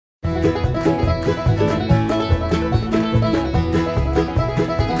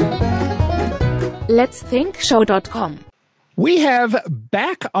letsthinkshow.com. We have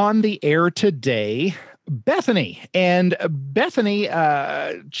back on the air today Bethany, and Bethany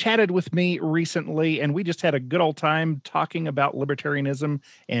chatted with me recently, and we just had a good old time talking about libertarianism,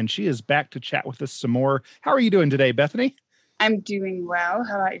 and she is back to chat with us some more. How are you doing today, Bethany? I'm doing well.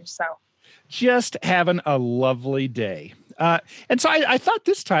 How about yourself? Just having a lovely day. And so I thought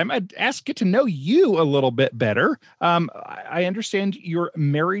this time I'd get to know you a little bit better. I understand you're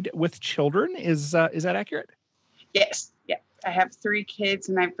married with children. Is that accurate? Yes. Yeah. I have 3 kids,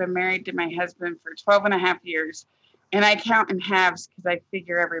 and I've been married to my husband for 12 and a half years. And I count in halves because I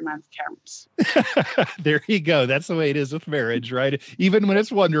figure every month counts. There you go. That's the way it is with marriage, right? Even when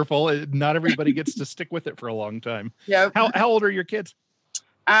it's wonderful, not everybody gets to stick with it for a long time. Yep. How old are your kids?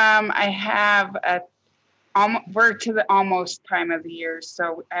 I have we're to the almost time of the year.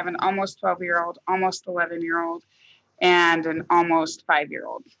 So I have an almost 12-year-old, almost 11-year-old, and an almost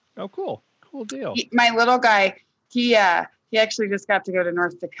 5-year-old. Oh, cool. Cool deal. My little guy, he actually just got to go to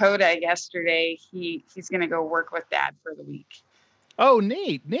North Dakota yesterday. He's going to go work with Dad for the week. Oh,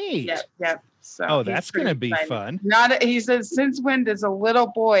 neat. Yep. So that's going to be fun. He says, since when does a little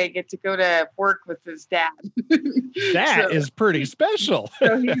boy get to go to work with his dad? That is pretty special.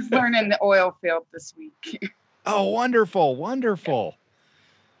 So he's learning the oil field this week. Oh, wonderful.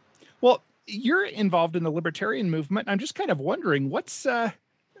 Well, you're involved in the libertarian movement. I'm just kind of wondering, what's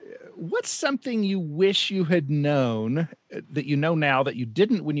something you wish you had known that you know now that you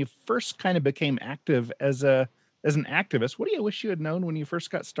didn't when you first kind of became active as an activist? What do you wish you had known when you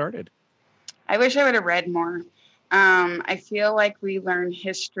first got started? I wish I would have read more. I feel like we learn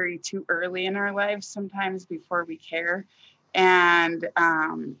history too early in our lives sometimes before we care. And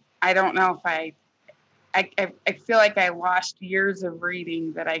I don't know if I feel like I lost years of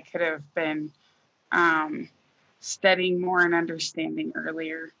reading that I could have been studying more and understanding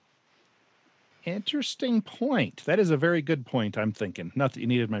earlier. Interesting point. That is a very good point, I'm thinking. Not that you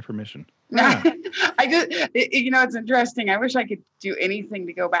needed my permission. Yeah. It's interesting. I wish I could do anything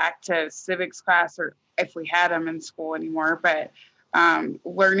to go back to civics class, or if we had them in school anymore, but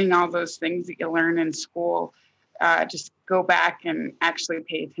learning all those things that you learn in school, just go back and actually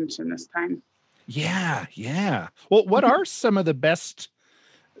pay attention this time. Yeah. Well, what are some of the best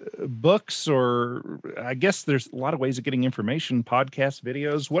books, or I guess there's a lot of ways of getting information, podcasts,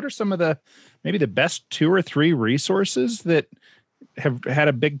 videos. What are some of maybe the best 2 or 3 resources that have had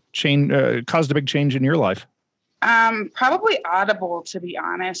a big change, caused a big change in your life? Probably Audible, to be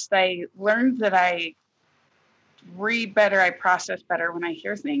honest. I learned that I read better, I process better when I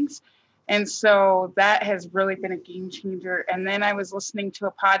hear things. And so that has really been a game changer. And then I was listening to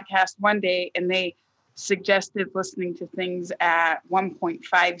a podcast one day, and they suggested listening to things at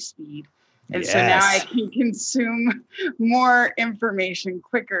 1.5 speed. And so now I can consume more information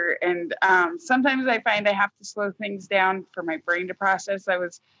quicker. And sometimes I find I have to slow things down for my brain to process. I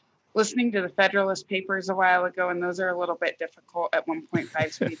was listening to the Federalist Papers a while ago, and those are a little bit difficult at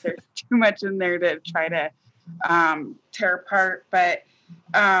 1.5 speed. There's too much in there to try to tear apart. But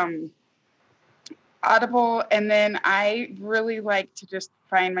Audible, and then I really like to just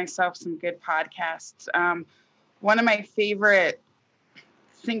find myself some good podcasts. One of my favorite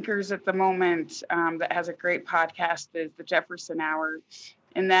thinkers at the moment that has a great podcast is the Jefferson Hour,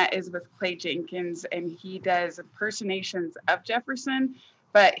 and that is with Clay Jenkins, and he does impersonations of Jefferson,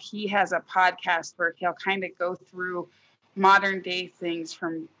 but he has a podcast where he'll kind of go through modern day things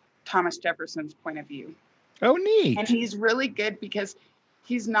from Thomas Jefferson's point of view. Oh, neat. And he's really good because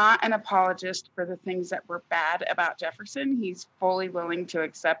he's not an apologist for the things that were bad about Jefferson. He's fully willing to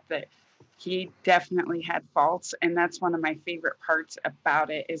accept that he definitely had faults. And that's one of my favorite parts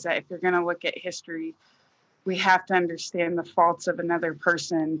about it, is that if you're going to look at history, we have to understand the faults of another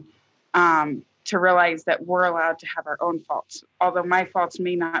person to realize that we're allowed to have our own faults. Although my faults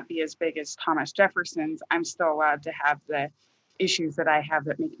may not be as big as Thomas Jefferson's, I'm still allowed to have the issues that I have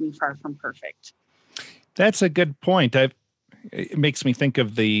that make me far from perfect. That's a good point. It makes me think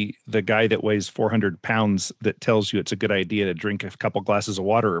of the guy that weighs 400 pounds that tells you it's a good idea to drink a couple glasses of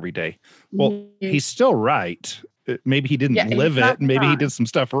water every day. Well, he's still right. Maybe he didn't live it. Maybe he did some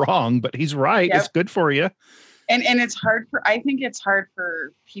stuff wrong, but he's right. Yep. It's good for you. And I think it's hard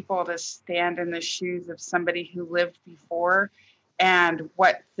for people to stand in the shoes of somebody who lived before and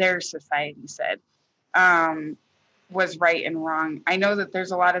what their society said was right and wrong. I know that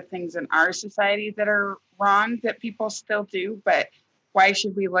there's a lot of things in our society that are wrong that people still do, but why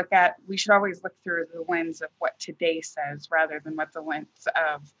should we should always look through the lens of what today says rather than what the lens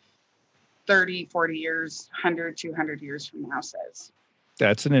of 30, 40 years, 100, 200 years from now says.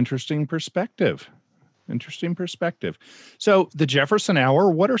 That's an interesting perspective. Interesting perspective. So the Jefferson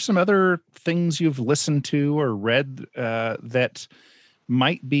Hour, what are some other things you've listened to or read that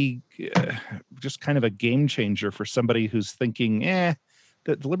might be just kind of a game changer for somebody who's thinking,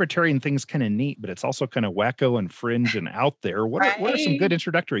 the libertarian thing's kind of neat, but it's also kind of wacko and fringe and out there. What are some good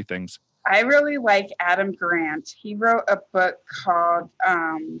introductory things? I really like Adam Grant. He wrote a book called,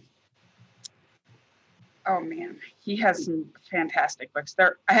 oh man, he has some fantastic books.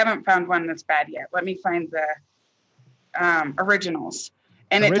 I haven't found one that's bad yet. Let me find the originals.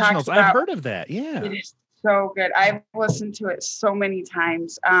 And it talks about, I've heard of that. Yeah. It is so good. I've listened to it so many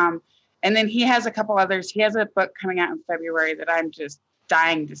times. And then he has a couple others. He has a book coming out in February that I'm just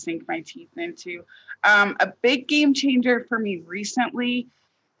dying to sink my teeth into. A big game changer for me recently,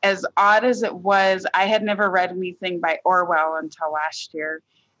 as odd as it was, I had never read anything by Orwell until last year.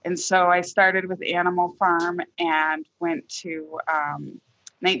 And so I started with Animal Farm and went to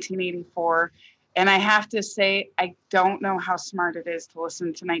 1984. And I have to say, I don't know how smart it is to listen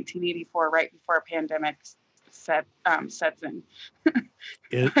to 1984 right before a pandemic sets in.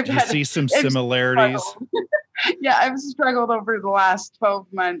 Do you see some similarities? Yeah, I've struggled over the last 12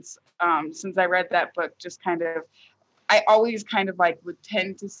 months since I read that book. Just kind of, I always kind of like would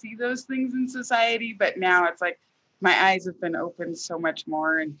tend to see those things in society, but now it's like my eyes have been opened so much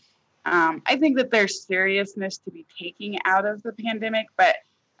more. And I think that there's seriousness to be taken out of the pandemic, but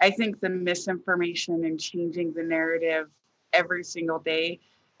I think the misinformation and changing the narrative every single day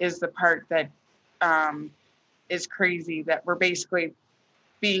is the part that is crazy, that we're basically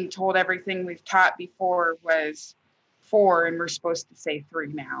being told everything we've taught before was 4 and we're supposed to say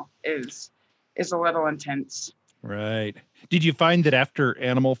 3 now is a little intense. Right. Did you find that after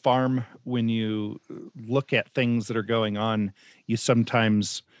Animal Farm, when you look at things that are going on, you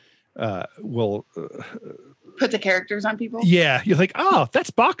sometimes will put the characters on people? Yeah. You're like, oh, that's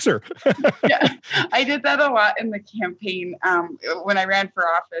Boxer. Yeah, I did that a lot in the campaign. When I ran for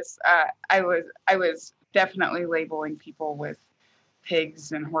office, I was definitely labeling people with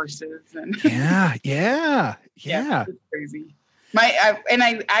pigs and horses and yeah, it's crazy. I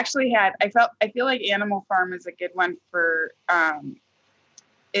actually had, I feel like Animal Farm is a good one for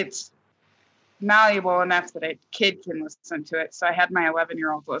it's malleable enough that a kid can listen to it. So I had my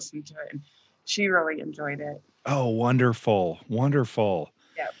 11-year-old listen to it and she really enjoyed it. Oh, wonderful.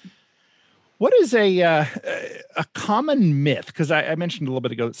 Yep. What is a common myth? Because I mentioned a little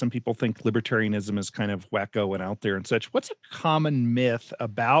bit ago that some people think libertarianism is kind of wacko and out there and such. What's a common myth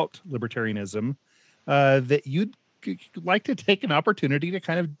about libertarianism that you'd like to take an opportunity to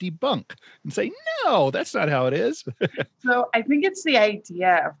kind of debunk and say, no, that's not how it is? So I think it's the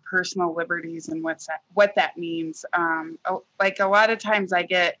idea of personal liberties and what that means. Like a lot of times I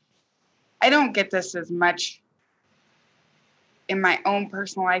don't get this as much in my own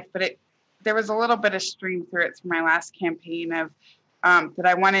personal life, but there was a little bit of stream through it through my last campaign of that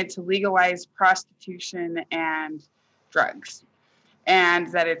I wanted to legalize prostitution and drugs,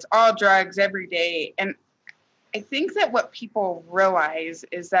 and that it's all drugs every day. And I think that what people realize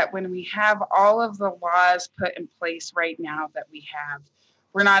is that when we have all of the laws put in place right now that we have,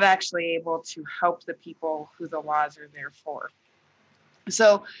 we're not actually able to help the people who the laws are there for.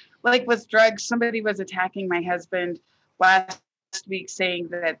 So like with drugs, somebody was attacking my husband last week saying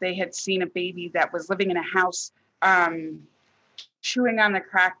that they had seen a baby that was living in a house chewing on the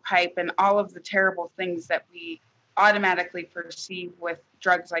crack pipe and all of the terrible things that we automatically perceive with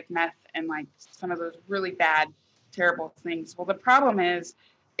drugs like meth and like some of those really bad, terrible things. Well, the problem is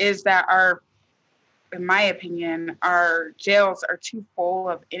that in my opinion, our jails are too full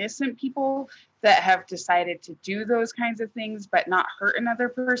of innocent people that have decided to do those kinds of things but not hurt another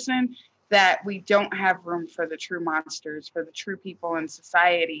person, that we don't have room for the true monsters, for the true people in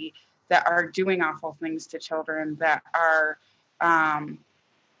society that are doing awful things to children, that are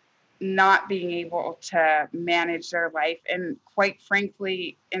not being able to manage their life. And quite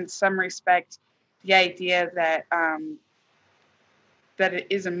frankly, in some respect, the idea that that it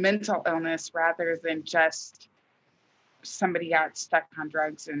is a mental illness rather than just somebody got stuck on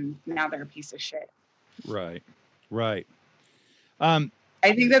drugs and now they're a piece of shit. Right.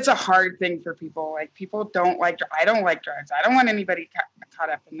 I think that's a hard thing for people. Like people I don't like drugs. I don't want anybody caught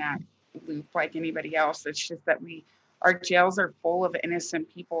up in that loop like anybody else. It's just that our jails are full of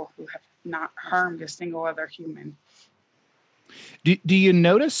innocent people who have not harmed a single other human. Do you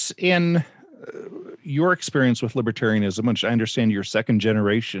notice in your experience with libertarianism, which I understand you're second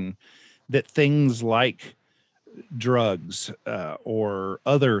generation, that things like drugs or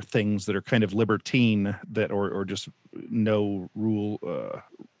other things that are kind of libertine that or just no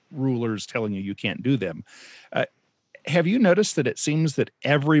rulers telling you can't do them, Have you noticed that it seems that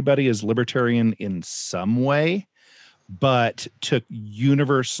everybody is libertarian in some way, but to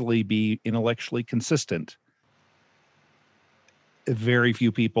universally be intellectually consistent, very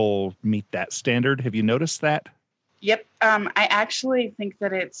few people meet that standard? Have you noticed that? Yep. I actually think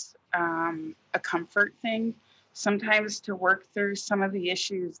that it's a comfort thing sometimes to work through some of the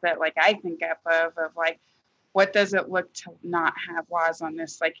issues that like I think up of like, what does it look to not have laws on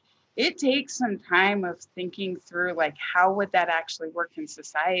this? Like it takes some time of thinking through like how would that actually work in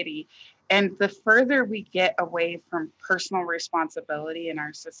society? And the further we get away from personal responsibility in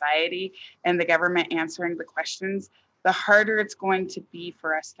our society and the government answering the questions, the harder it's going to be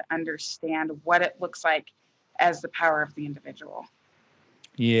for us to understand what it looks like as the power of the individual.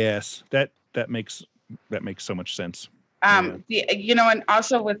 Yes, that makes so much sense. Yeah. And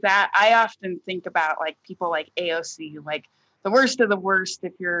also with that, I often think about like people like AOC, like the worst of the worst.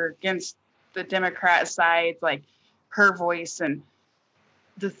 If you're against the Democrat side, like her voice. And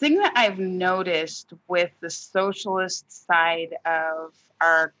the thing that I've noticed with the socialist side of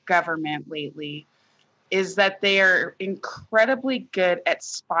our government lately is that they are incredibly good at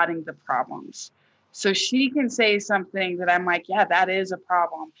spotting the problems. So she can say something that I'm like, yeah, that is a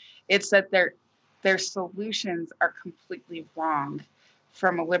problem. It's that their solutions are completely wrong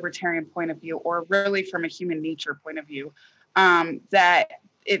from a libertarian point of view, or really from a human nature point of view. That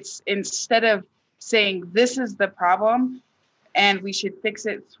it's instead of saying this is the problem and we should fix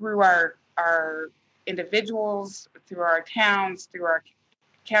it through our individuals, through our towns, through our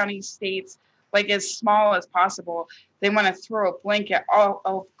counties, states, like as small as possible. They want to throw a blanket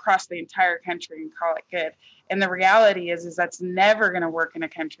all across the entire country and call it good. And the reality is that's never going to work in a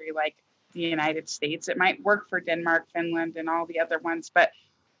country like the United States. It might work for Denmark, Finland, and all the other ones, but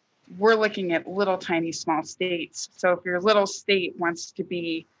we're looking at little tiny small states. So if your little state wants to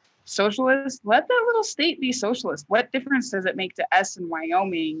be socialist, let that little state be socialist. What difference does it make to us in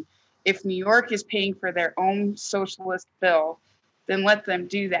Wyoming if New York is paying for their own socialist bill? Then let them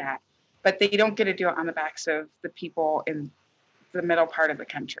do that. But they don't get to do it on the backs of the people in the middle part of the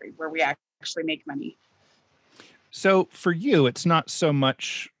country where we actually make money. So for you, it's not so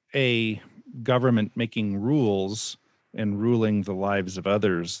much a government making rules and ruling the lives of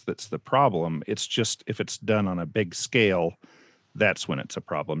others that's the problem. It's just if it's done on a big scale, that's when it's a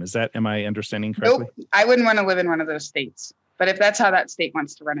problem. Am I understanding correctly? Nope. I wouldn't want to live in one of those states. But if that's how that state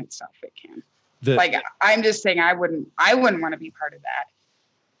wants to run itself, it can. I'm just saying I wouldn't want to be part of that.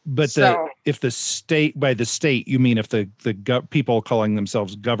 But if the state, by the state, you mean if the people calling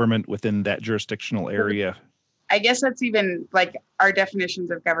themselves government within that jurisdictional area? I guess that's even like our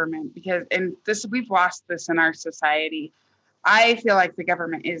definitions of government, because we've lost this in our society. I feel like the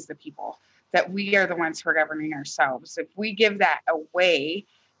government is the people, that we are the ones who are governing ourselves. If we give that away,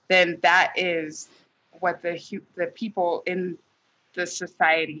 then that is what the people in the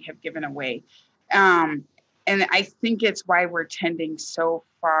society have given away. And I think it's why we're tending so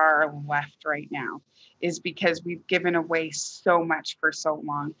far left right now, is because we've given away so much for so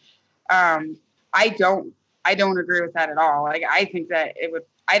long. I don't agree with that at all. Like, I think that it would,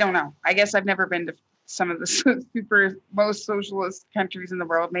 I don't know. I guess I've never been to some of the most socialist countries in the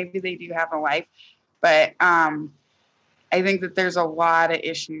world. Maybe they do have a life, but I think that there's a lot of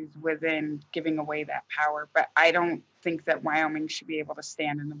issues within giving away that power. But I don't think that Wyoming should be able to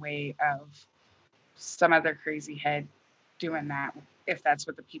stand in the way of some other crazy head doing that, if that's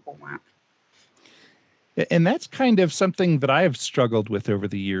what the people want. And that's kind of something that I've struggled with over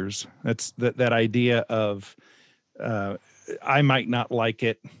the years. That's that idea of I might not like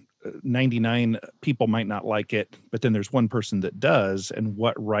it. 99 people might not like it, but then there's one person that does. And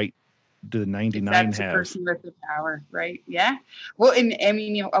what right do the 99 have? That's the person with the power, right? Yeah. Well, and I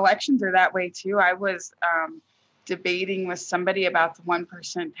mean, elections are that way too. I was debating with somebody about the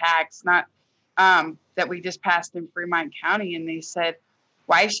 1% tax, not that we just passed in Fremont County, and they said,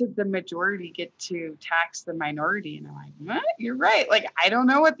 why should the majority get to tax the minority? And I'm like, what? You're right. Like, I don't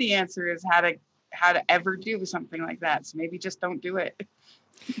know what the answer is, how to ever do something like that. So maybe just don't do it.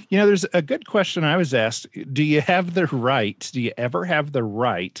 There's a good question I was asked. Do you ever have the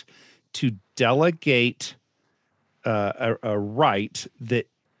right to delegate a right that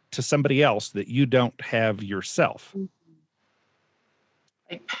to somebody else that you don't have yourself?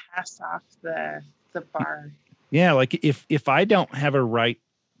 Like pass off the bar. Yeah, like if I don't have a right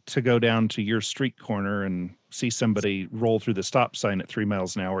to go down to your street corner and see somebody roll through the stop sign at 3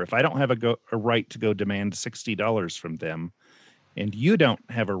 miles an hour, if I don't have a right to go demand $60 from them, and you don't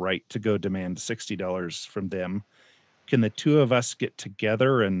have a right to go demand $60 from them, can the two of us get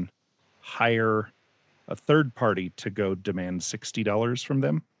together and hire a third party to go demand $60 from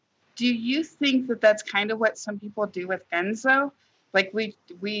them? Do you think that that's kind of what some people do with guns, though? Like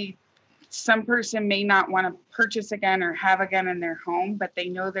some person may not want to purchase a gun or have a gun in their home, but they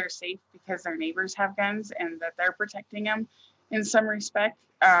know they're safe because their neighbors have guns and that they're protecting them in some respect.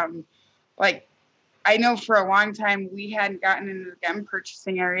 Like, I know for a long time we hadn't gotten into the gun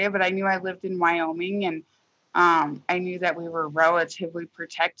purchasing area, but I knew I lived in Wyoming, and I knew that we were relatively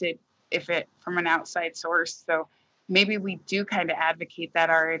protected from an outside source. So maybe we do kind of advocate that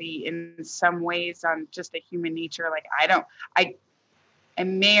already in some ways on just a human nature. Like, I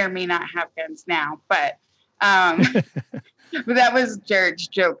may or may not have guns now, but but that was Jared's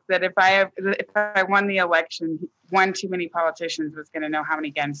joke that if I won the election, one too many politicians was going to know how many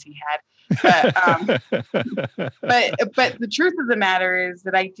guns he had. But the truth of the matter is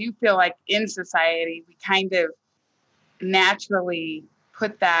that I do feel like in society we kind of naturally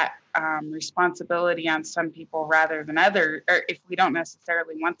put that responsibility on some people rather than others, or if we don't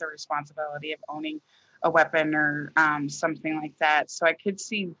necessarily want the responsibility of owning a weapon or something like that. So I could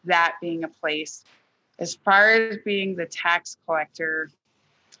see that being a place. As far as being the tax collector,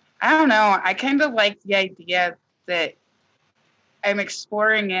 I don't know. I kind of like the idea that I'm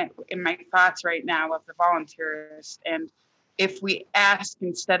exploring it in my thoughts right now of the voluntarist. And if we ask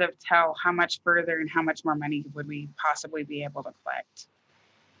instead of tell, how much further and how much more money would we possibly be able to collect?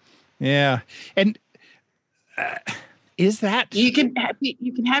 Yeah. And is that you can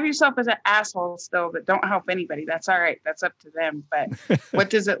have yourself as an asshole still, but don't help anybody. That's all right. That's up to them. But what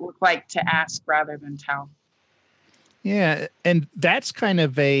does it look like to ask rather than tell? Yeah. And that's kind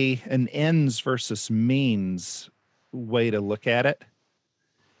of an ends versus means way to look at it.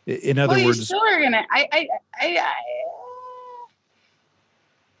 In other words, you still are gonna. I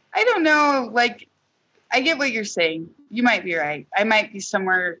don't know. Like, I get what you're saying. You might be right. I might be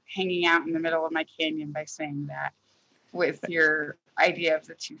somewhere hanging out in the middle of my canyon by saying that with your idea of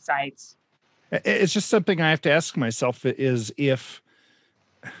the two sides. It's just something I have to ask myself is if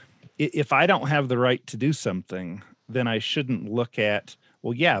I don't have the right to do something, then I shouldn't look at,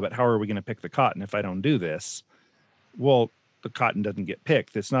 well, yeah, but how are we going to pick the cotton if I don't do this? Well, the cotton doesn't get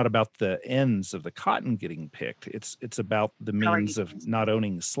picked. It's not about the ends of the cotton getting picked. It's about the means of not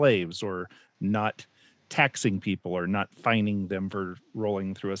owning slaves or not taxing people or not fining them for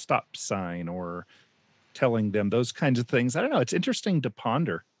rolling through a stop sign or telling them those kinds of things. I don't know. It's interesting to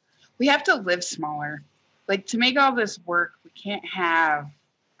ponder. We have to live smaller. Like, to make all this work, we can't have,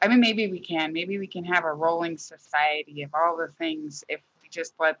 I mean, maybe we can have a rolling society of all the things if we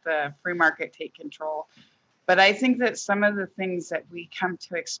just let the free market take control. But I think that some of the things that we come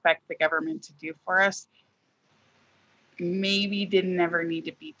to expect the government to do for us maybe didn't ever need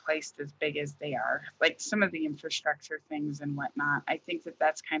to be placed as big as they are. Like some of the infrastructure things and whatnot. I think that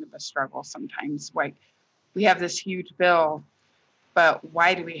that's kind of a struggle sometimes. Like, we have this huge bill, but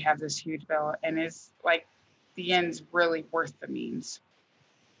why do we have this huge bill? And is like the end's really worth the means?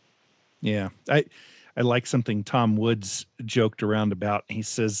 Yeah. I like something Tom Woods joked around about. He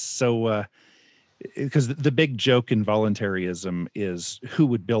says, so, because the big joke in voluntarism is who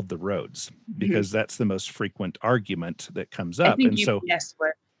would build the roads, because that's the most frequent argument that comes up. I think and so,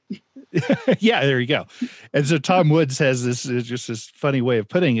 yeah, there you go. And so Tom Woods has this funny way of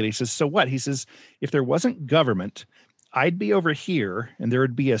putting it. He says, so what? He says, if there wasn't government, I'd be over here and there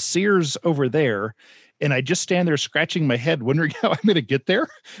would be a Sears over there. And I just stand there scratching my head, wondering how I'm going to get there.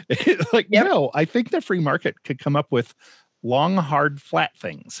 No, I think the free market could come up with long, hard, flat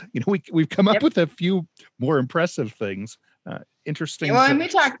things. You know, we've come up with a few more impressive things. Interesting. Well, and we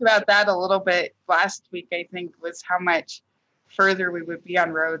talked about that a little bit last week, I think, was how much further we would be on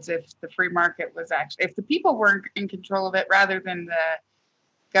roads if the free market was actually, if the people were in control of it rather than the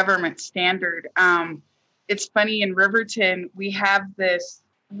government standard. It's funny, in Riverton, we have this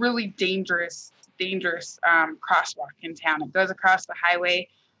really dangerous crosswalk in town. It goes across the highway.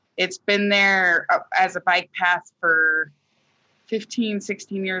 It's been there as a bike path for 15,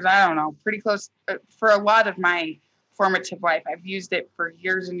 16 years. I don't know, pretty close for a lot of my formative life. I've used it for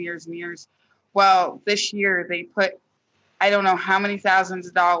years and years and years. Well, this year they put, I don't know how many thousands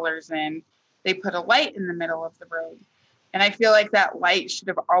of dollars in. They put a light in the middle of the road. And I feel like that light should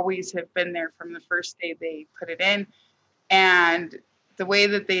have always have been there from the first day they put it in. And the way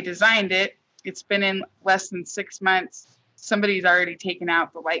that they designed it, it's been in less than 6 months. Somebody's already taken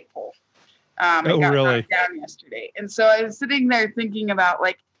out the light pole. It got knocked down yesterday. And so I was sitting there thinking about,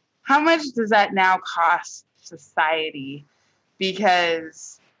 like, how much does that now cost society?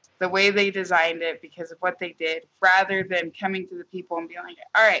 Because the way they designed it, because of what they did, rather than coming to the people and being like,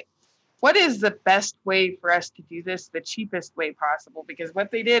 all right, what is the best way for us to do this, the cheapest way possible? Because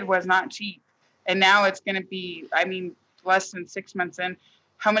what they did was not cheap. And now it's going to be, I mean, less than 6 months in,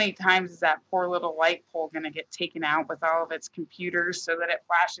 how many times is that poor little light pole going to get taken out with all of its computers so that it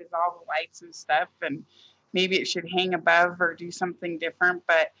flashes all the lights and stuff? And maybe it should hang above or do something different.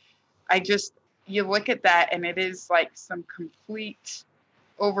 But you look at that and it is like some complete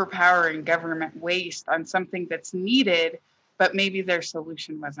overpowering government waste on something that's needed, but maybe their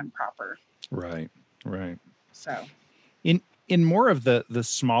solution wasn't proper. Right. So in more of the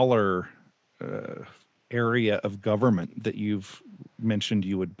smaller area of government that you've mentioned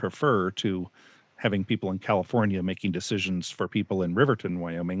you would prefer to having people in California making decisions for people in Riverton,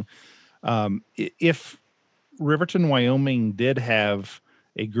 Wyoming. If Riverton, Wyoming did have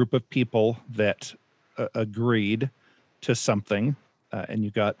a group of people that agreed to something, and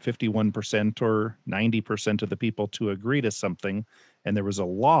you got 51% or 90% of the people to agree to something, and there was a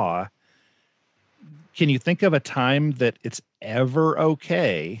law, can you think of a time that it's ever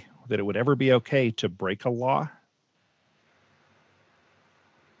okay, that it would ever be okay to break a law?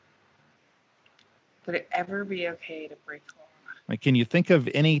 Would it ever be okay to break law? Like, can you think of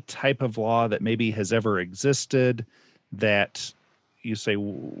any type of law that maybe has ever existed that you say,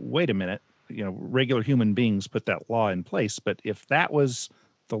 wait a minute, regular human beings put that law in place, but if that was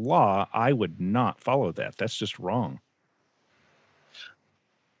the law, I would not follow that. That's just wrong.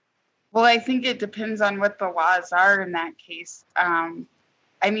 Well, I think it depends on what the laws are in that case.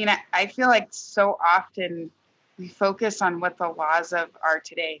 I feel like so often we focus on what the laws are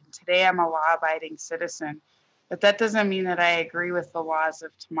today. Today, I'm a law-abiding citizen, but that doesn't mean that I agree with the laws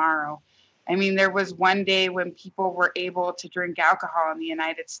of tomorrow. I mean, there was one day when people were able to drink alcohol in the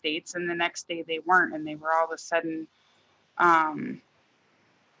United States, and the next day they weren't, and they were all of a sudden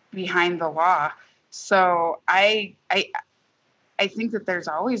behind the law. So I think that there's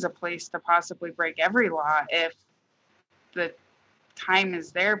always a place to possibly break every law if the time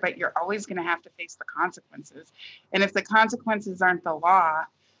is there, but you're always going to have to face the consequences. And if the consequences aren't the law,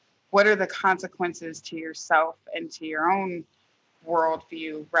 what are the consequences to yourself and to your own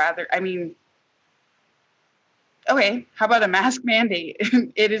worldview? Okay, how about a mask mandate?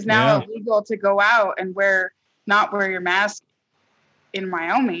 It is now illegal to go out and not wear your mask in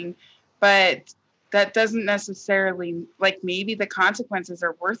Wyoming, but that doesn't necessarily, like, maybe the consequences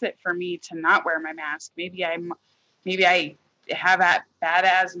are worth it for me to not wear my mask. Maybe I have bad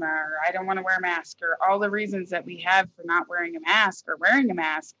asthma, or I don't want to wear a mask, or all the reasons that we have for not wearing a mask or wearing a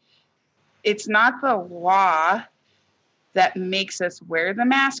mask. It's not the law that makes us wear the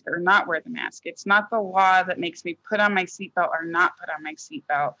mask or not wear the mask. It's not the law that makes me put on my seatbelt or not put on my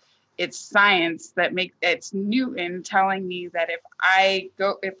seatbelt. It's science it's Newton telling me that if I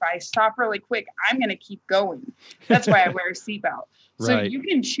stop really quick, I'm going to keep going. That's why I wear a seatbelt. So Right. You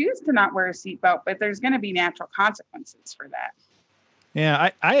can choose to not wear a seatbelt, but there's going to be natural consequences for that.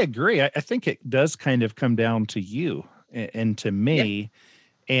 Yeah, I agree. I think it does kind of come down to you and to me. Yep.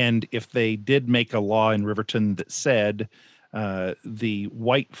 And if they did make a law in Riverton that said the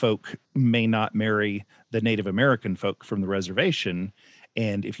white folk may not marry the Native American folk from the reservation,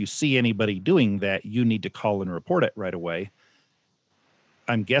 and if you see anybody doing that, you need to call and report it right away,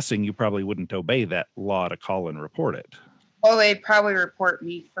 I'm guessing you probably wouldn't obey that law to call and report it. Well, they'd probably report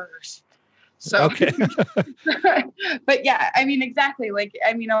me first. So, okay. But yeah, exactly.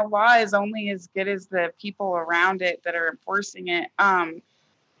 A law is only as good as the people around it that are enforcing it. And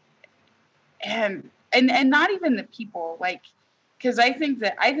not even the people, because I think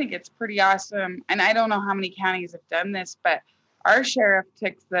it's pretty awesome. And I don't know how many counties have done this, but our sheriff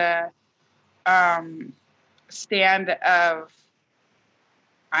took the stand of,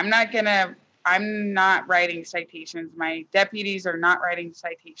 I'm not writing citations. My deputies are not writing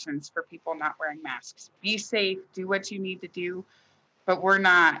citations for people not wearing masks. Be safe, do what you need to do, but we're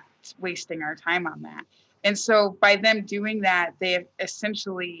not wasting our time on that. And so by them doing that, they have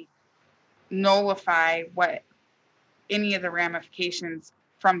essentially nullify what any of the ramifications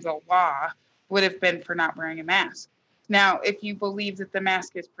from the law would have been for not wearing a mask. Now, if you believe that the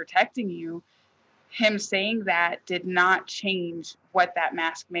mask is protecting you, him saying that did not change what that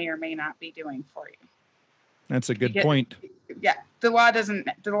mask may or may not be doing for you. That's a good point. Yeah, the law doesn't,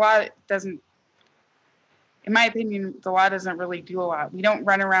 in my opinion, the law doesn't really do a lot. We don't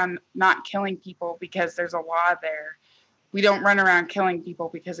run around not killing people because there's a law there. We don't run around killing people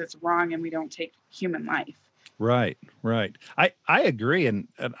because it's wrong and we don't take human life. Right. I agree. And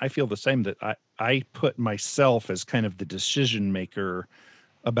I feel the same, that I put myself as kind of the decision maker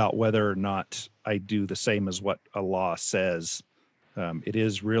about whether or not I do the same as what a law says. It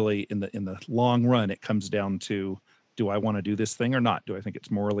is really in the long run, it comes down to, do I want to do this thing or not? Do I think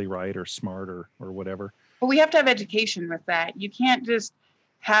it's morally right or smart or whatever? But we have to have education with that. You can't just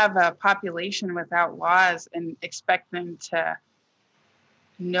have a population without laws and expect them to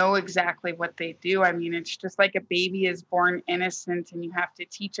know exactly what they do. I mean, it's just like a baby is born innocent and you have to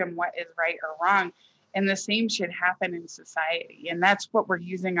teach them what is right or wrong. And the same should happen in society. And that's what we're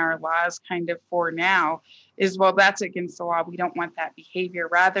using our laws kind of for now is, well, that's against the law. We don't want that behavior,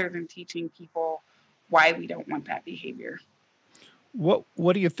 rather than teaching people why we don't want that behavior. What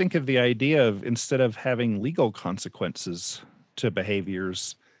do you think of the idea of, instead of having legal consequences to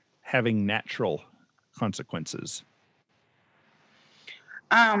behaviors, having natural consequences?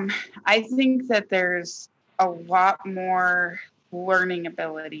 I think that there's a lot more learning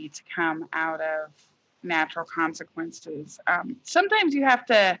ability to come out of natural consequences. Sometimes you have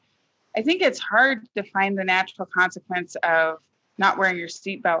to, I think it's hard to find the natural consequence of not wearing your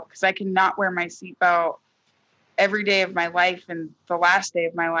seatbelt, because I can not wear my seatbelt every day of my life. And the last day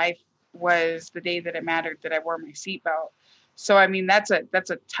of my life was the day that it mattered that I wore my seatbelt. So, I mean, that's a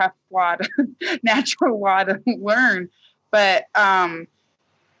tough law to, natural law to learn. But, I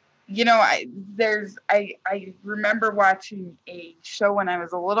remember watching a show when I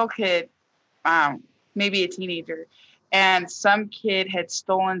was a little kid, maybe a teenager, and some kid had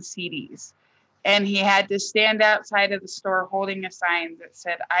stolen CDs, and he had to stand outside of the store holding a sign that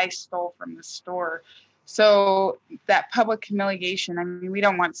said, "I stole from the store." So that public humiliation, I mean, we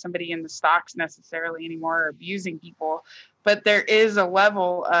don't want somebody in the stocks necessarily anymore or abusing people, but there is a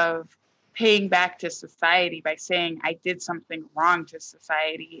level of paying back to society by saying I did something wrong to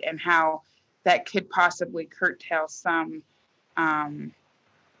society, and how that could possibly curtail some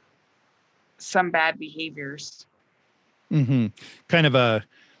bad behaviors. Mm-hmm. Kind of a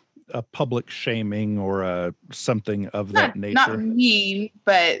public shaming or something of that Not nature. mean,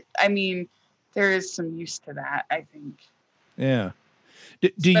 but I mean, there is some use to that, I think. Yeah.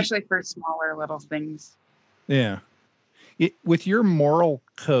 Especially for smaller little things. Yeah. With your moral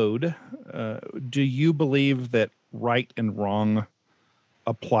code, do you believe that right and wrong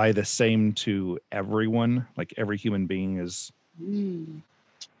apply the same to everyone? Like every human being is?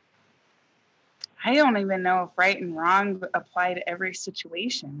 I don't even know if right and wrong apply to every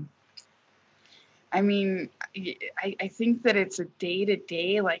situation. I mean, I think that it's a day to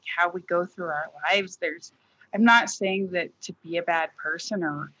day, like how we go through our lives. I'm not saying that to be a bad person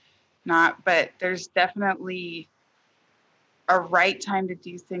or not, but there's definitely a right time to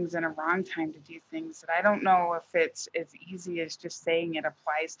do things and a wrong time to do things. And I don't know if it's as easy as just saying it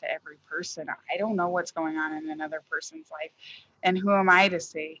applies to every person. I don't know what's going on in another person's life. And who am I to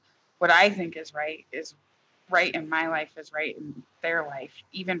say what I think is right in my life is right in their life,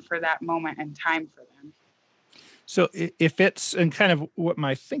 even for that moment and time for them. So if it's, and kind of what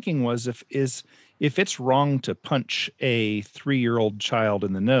my thinking was, if it's wrong to punch a 3-year-old child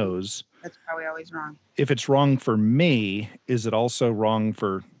in the nose, that's probably always wrong. If it's wrong for me, is it also wrong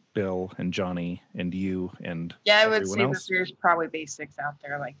for Bill and Johnny and you and I would say else? that there's probably basics out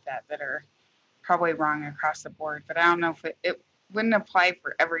there like that are probably wrong across the board, but I don't know if it wouldn't apply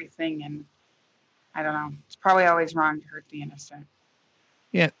for everything. And I don't know. It's probably always wrong to hurt the innocent.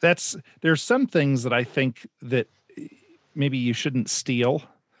 Yeah, there's some things that I think that maybe you shouldn't steal.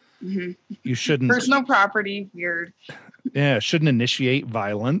 Mm-hmm. You shouldn't. Personal property, weird. Yeah, shouldn't initiate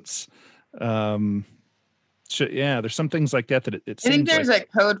violence. There's some things like that it seems I think there's like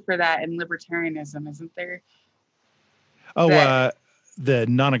a code for that in libertarianism, isn't there? Oh, the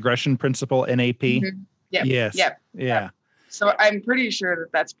non-aggression principle, NAP. Mm-hmm. Yep. Yes. Yep. Yeah. Yep. So I'm pretty sure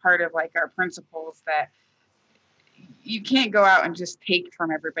that that's part of like our principles, that you can't go out and just take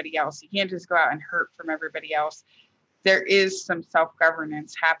from everybody else. You can't just go out and hurt from everybody else. There is some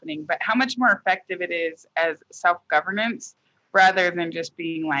self-governance happening, but how much more effective it is as self-governance rather than just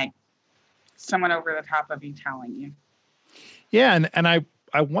being like someone over the top of you telling you. Yeah. And I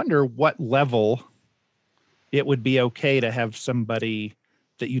wonder what level it would be okay to have somebody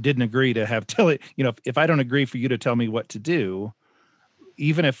that you didn't agree to have tell it, if I don't agree for you to tell me what to do,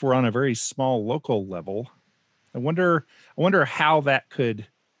 even if we're on a very small local level, I wonder how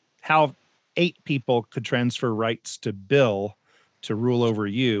 8 people could transfer rights to Bill to rule over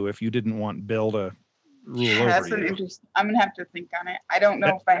you if you didn't want Bill to rule over you. That's an interesting. I'm gonna have to think on it. I don't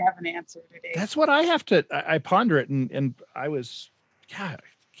know if I have an answer today. That's what I have to. I ponder it, and I was, God.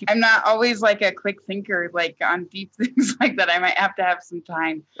 I'm not always like a quick thinker, like on deep things like that. I might have to have some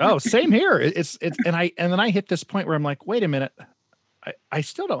time. Oh, same here. It's and then I hit this point where I'm like, wait a minute. I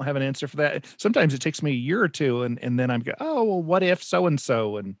still don't have an answer for that. Sometimes it takes me a year or two, and then I'm go, oh, well, what if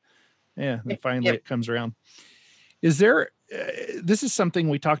so-and-so? And yeah, and finally it comes around. Is there, this is something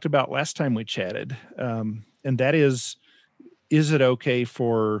we talked about last time we chatted, and that is it okay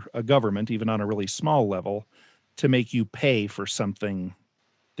for a government, even on a really small level, to make you pay for something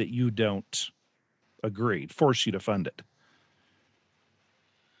that you don't agree, force you to fund it?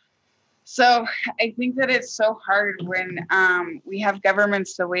 So I think that it's so hard when we have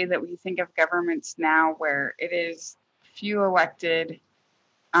governments the way that we think of governments now, where it is few elected,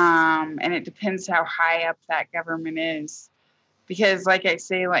 and it depends how high up that government is. Because, like I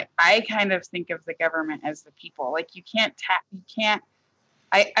say, like I kind of think of the government as the people. Like you can't.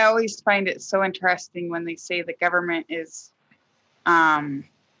 I always find it so interesting when they say the government is going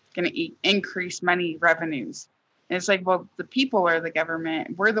to increase money revenues. And it's like, well, the people are the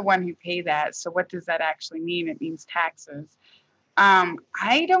government. We're the one who pay that. So what does that actually mean? It means taxes.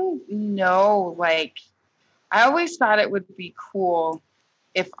 I don't know. Like, I always thought it would be cool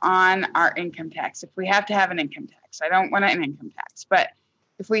if on our income tax, if we have to have an income tax, I don't want an income tax, but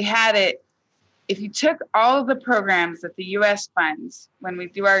if we had it, if you took all of the programs that the U.S. funds when we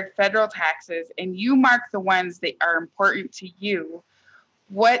do our federal taxes and you mark the ones that are important to you,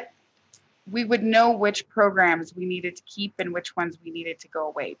 what we would know which programs we needed to keep and which ones we needed to go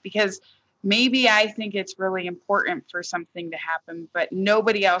away. Because maybe I think it's really important for something to happen, but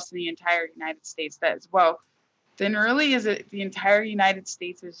nobody else in the entire United States does. Well, then really is it the entire United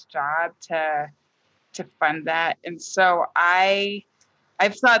States' job to fund that? And so I've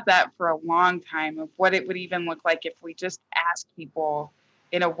thought that for a long time of what it would even look like if we just asked people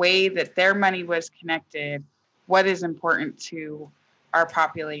in a way that their money was connected, what is important to our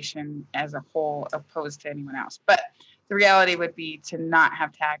population as a whole, opposed to anyone else. But the reality would be to not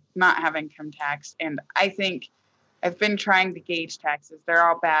have income tax. And I think I've been trying to gauge taxes. They're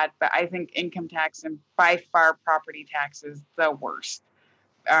all bad, but I think income tax and by far property tax is the worst.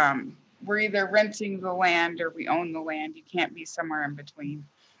 We're either renting the land or we own the land. You can't be somewhere in between.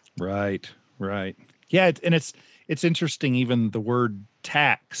 Right. Yeah, and it's interesting. Even the word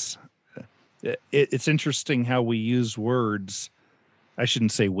tax. It's interesting how we use words. I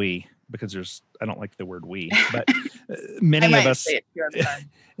shouldn't say we because I don't like the word we, but many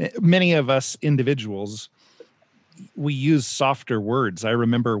of us individuals, we use softer words. I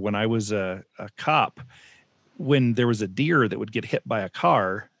remember when I was a cop, when there was a deer that would get hit by a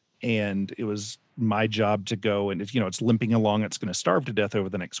car, and it was my job to go, and if it's limping along, it's going to starve to death over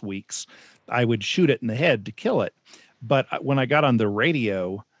the next weeks, I would shoot it in the head to kill it. But when I got on the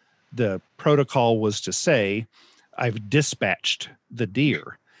radio, the protocol was to say, I've dispatched the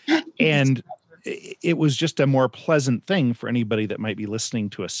deer. And it was just a more pleasant thing for anybody that might be listening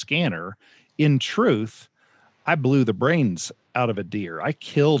to a scanner. In truth, I blew the brains out of a deer. I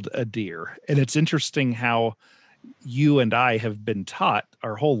killed a deer. And it's interesting how you and I have been taught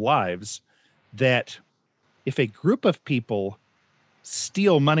our whole lives that if a group of people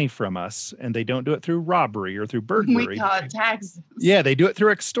steal money from us and they don't do it through robbery or through burglary, we call it taxes. Yeah, they do it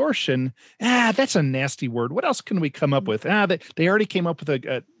through extortion. That's a nasty word. What else can we come up with? They already came up with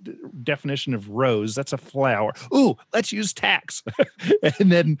a definition of rose. That's a flower. Ooh, let's use tax.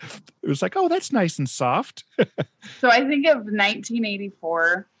 And then it was like, oh, that's nice and soft. So I think of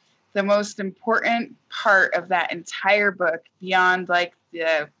 1984, the most important part of that entire book, beyond like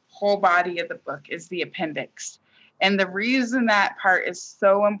the whole body of the book, is the appendix. And the reason that part is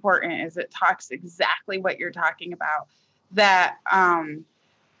so important is it talks exactly what you're talking about, that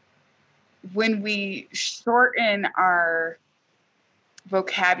when we shorten our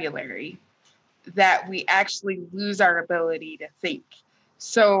vocabulary, that we actually lose our ability to think.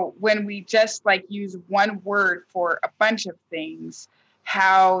 So when we just like use one word for a bunch of things,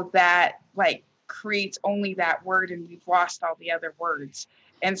 how that like creates only that word and we've lost all the other words.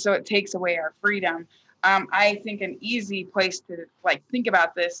 And so it takes away our freedom. I think an easy place to like think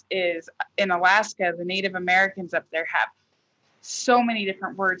about this is in Alaska, the Native Americans up there have so many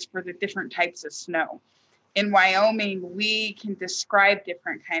different words for the different types of snow. In Wyoming, we can describe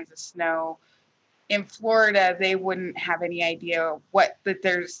different kinds of snow. In Florida, they wouldn't have any idea that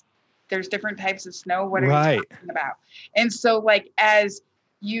there's different types of snow. What are you talking about? And so like as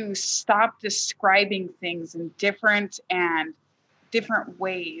you stop describing things in different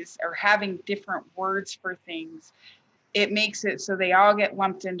ways or having different words for things, it makes it so they all get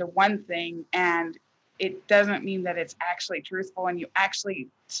lumped into one thing, and it doesn't mean that it's actually truthful, and you actually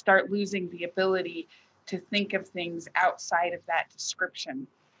start losing the ability to think of things outside of that description.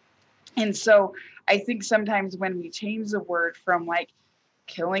 And so I think sometimes when we change the word from like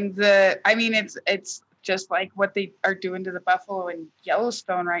killing it's just like what they are doing to the buffalo in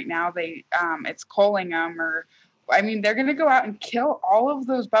Yellowstone right now. It's culling them, they're going to go out and kill all of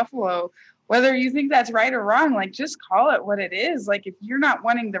those buffalo, whether you think that's right or wrong. Like, just call it what it is. Like, if you're not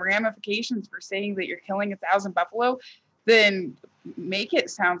wanting the ramifications for saying that you're killing 1,000 buffalo, then make it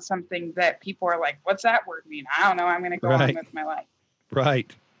sound something that people are like, what's that word mean? I don't know. I'm going to go on with my life.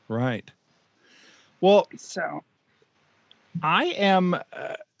 Right. Well, so I am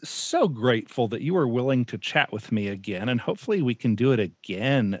so grateful that you were willing to chat with me again, and hopefully we can do it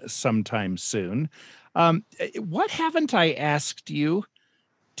again sometime soon. What haven't I asked you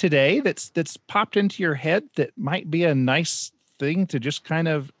today that's popped into your head that might be a nice thing to just kind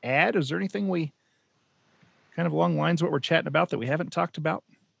of add? Is there anything we kind of along the lines of what we're chatting about that we haven't talked about?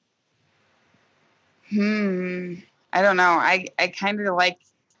 I don't know. I kind of like,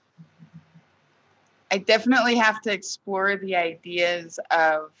 I definitely have to explore the ideas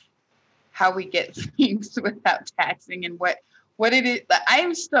of how we get things without taxing and what it is.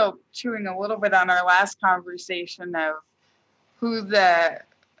 I'm still chewing a little bit on our last conversation of who the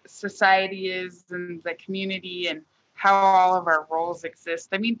society is and the community and how all of our roles exist.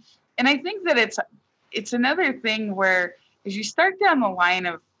 I mean, and I think that it's another thing where as you start down the line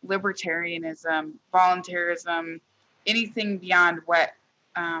of libertarianism, voluntarism, anything beyond what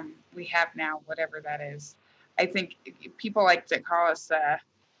we have now, whatever that is, I think people like to call us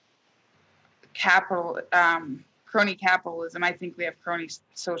crony capitalism. I think we have crony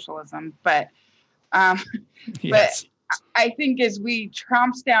socialism, but Yes. but I think as we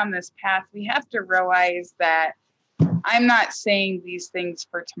tromps down this path, we have to realize that I'm not saying these things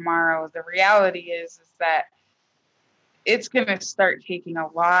for tomorrow. The reality is that it's going to start taking a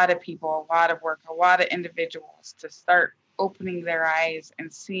lot of people, a lot of work, a lot of individuals to start opening their eyes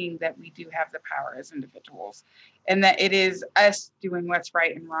and seeing that we do have the power as individuals and that it is us doing what's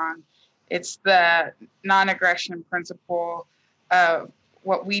right and wrong. It's the non-aggression principle of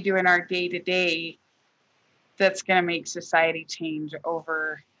what we do in our day-to-day that's going to make society change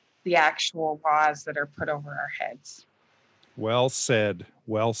over the actual laws that are put over our heads. Well said.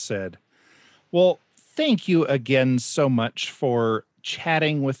 Well said. Well, thank you again so much for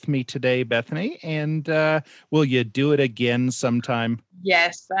chatting with me today, Bethany. And will you do it again sometime?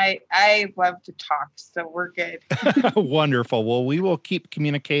 Yes, I love to talk, so we're good. Wonderful. Well, we will keep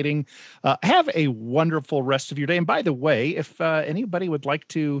communicating. Have a wonderful rest of your day. And by the way, if anybody would like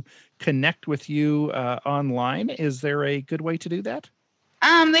to connect with you online, is there a good way to do that?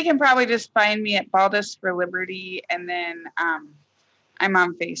 They can probably just find me at Baldus for Liberty, and then I'm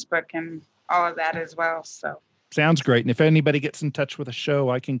on Facebook and all of that as well. So sounds great. And if anybody gets in touch with a show,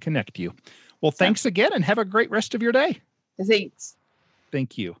 I can connect you. Well, thanks again and have a great rest of your day. Thanks.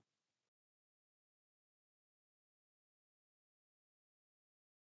 Thank you.